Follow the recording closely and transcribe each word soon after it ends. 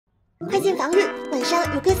快进房里，晚上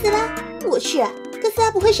有哥斯拉。我去，哥斯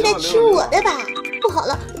拉不会是来吃我的吧？不好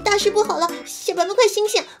了，大事不好了！小宝们快醒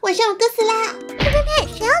醒，晚上有哥斯拉！呸！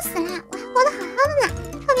谁要死了？我还活得好好的呢！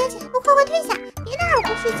臭表姐还不快快退下！别打扰姑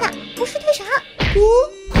睡觉，不是退场。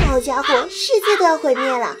好家伙，世界都要毁灭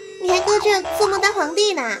了，你还搁这做梦当皇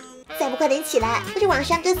帝呢？再不快点起来，或者晚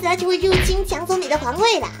上哥斯拉就会入侵抢走你的皇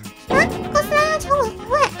位了。哥斯拉要抢我的皇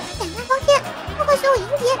位，胆大包天，快随我迎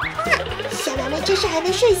敌！冲啊！小表妹这是还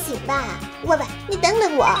没睡醒吧？喂，你等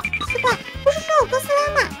等我！奇怪，不是说有哥斯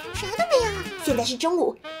拉吗？啥都没有。现在是中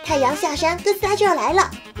午，太阳下山，哥斯拉就要来了，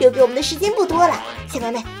留给我们的时间不多了。小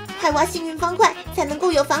表妹，快挖幸运方块，才能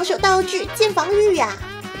够有防守道具建防御呀！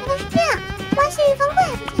原来是这样，挖幸运方块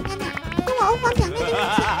还不简单呢。跟我欧皇表妹的勇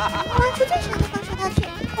气，我挖出最强的防守道具。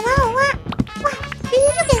我挖！哇，直接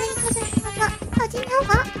就给了一套小水套装，还有金弹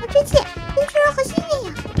簧和追器，连巨人核心也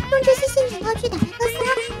有。用这些陷阱道具打败哥斯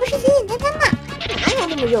拉，不是简简单单吗？哪有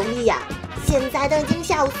那么容易呀？现在都已经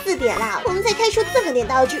下午4点了，我们才开出这么点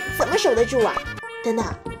道具，怎么守得住啊？等等，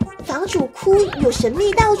房主哭有神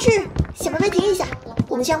秘道具。小妹妹停一下，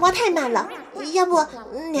我们这样挖太慢了，要不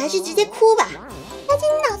你还是直接哭吧。表姐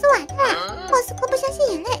你脑子瓦特了，我死哭不相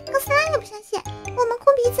信眼泪，哥斯拉也不相信。我们哭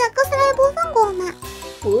鼻子，哥斯拉也不会放过我们。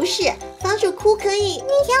不是，房主哭可以。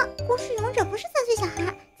你停，哭是勇者，不是3岁小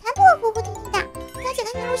孩，才不会哭哭啼啼的。表姐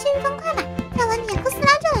赶紧入幸运方块吧，再晚点哥斯拉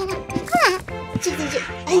就来了，快来！这，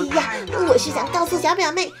哎呀，我是想告诉小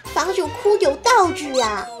表妹，房主哭有道具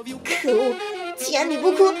呀！可恶，既然你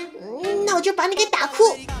不哭，那我就把你给打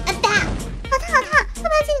哭！啊打！好烫！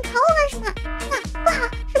表姐你烤我干什么？不好，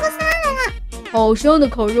是哥斯拉来了！好香的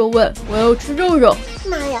烤肉味，我要吃肉肉！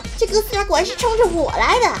妈呀，这哥斯拉果然是冲着我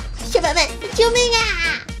来的！小表妹，救命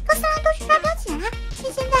啊！哥斯拉都去抓表姐了，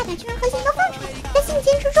你现在把巨人核心都放出来，表姐你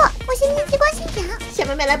坚持住，我先进激光信长。小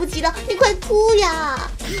妹妹来不及了，你快哭呀！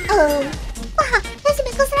不好，表姐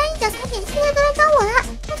被哥斯拉一脚踩扁，现在都来抓我了，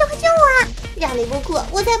那就快救我啊！让你不哭，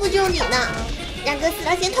我才不救你呢！让哥斯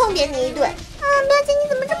拉先痛扁你一顿。表姐你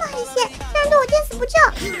怎么这么狠心，竟然对我见死不救！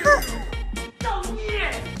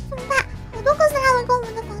怎么办？好多哥斯拉围攻我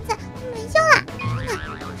们的房子，我们没救了！天哪，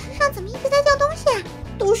石上怎么一直在掉东西啊？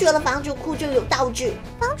都说了，房主哭就有道具，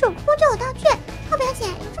房主哭就有道具。臭表姐，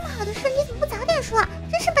有这么好的事，你怎么不早点说？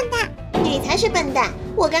真是笨蛋！你才是笨蛋！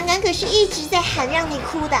我刚刚可是一直在喊让你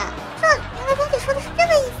哭的。原来表姐说的是这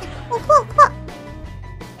个意思，我哭。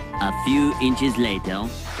A few inches later，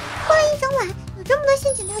 哭了一整晚，有这么多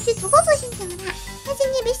陷阱道具，足够做陷阱了吧？表姐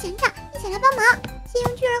你也别闲着，一起来帮忙。先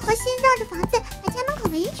用巨人核心绕着房子，把家门口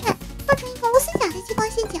围一圈，做成一个无死角的激光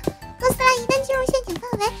陷阱。哥斯拉一旦进入陷阱范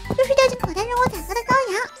围，就是掉进口袋任我宰割的羔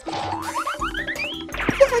羊。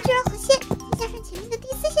结合巨人核心，再加上前面的第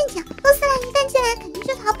4陷阱，哥斯拉一旦进来，肯定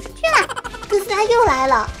就逃不出去了。哥斯拉又来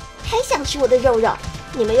了，还想吃我的肉肉？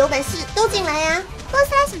你们有本事都进来呀！哥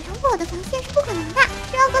斯拉想冲破我的防线是不可能的，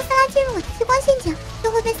只要哥斯拉进入我的激光陷阱，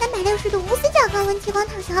就会被360度无死角高温激光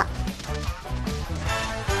烫熟。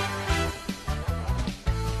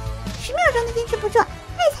10秒钟都坚持不住，太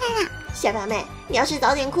菜了！小表妹，你要是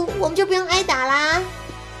早点哭，我们就不用挨打啦。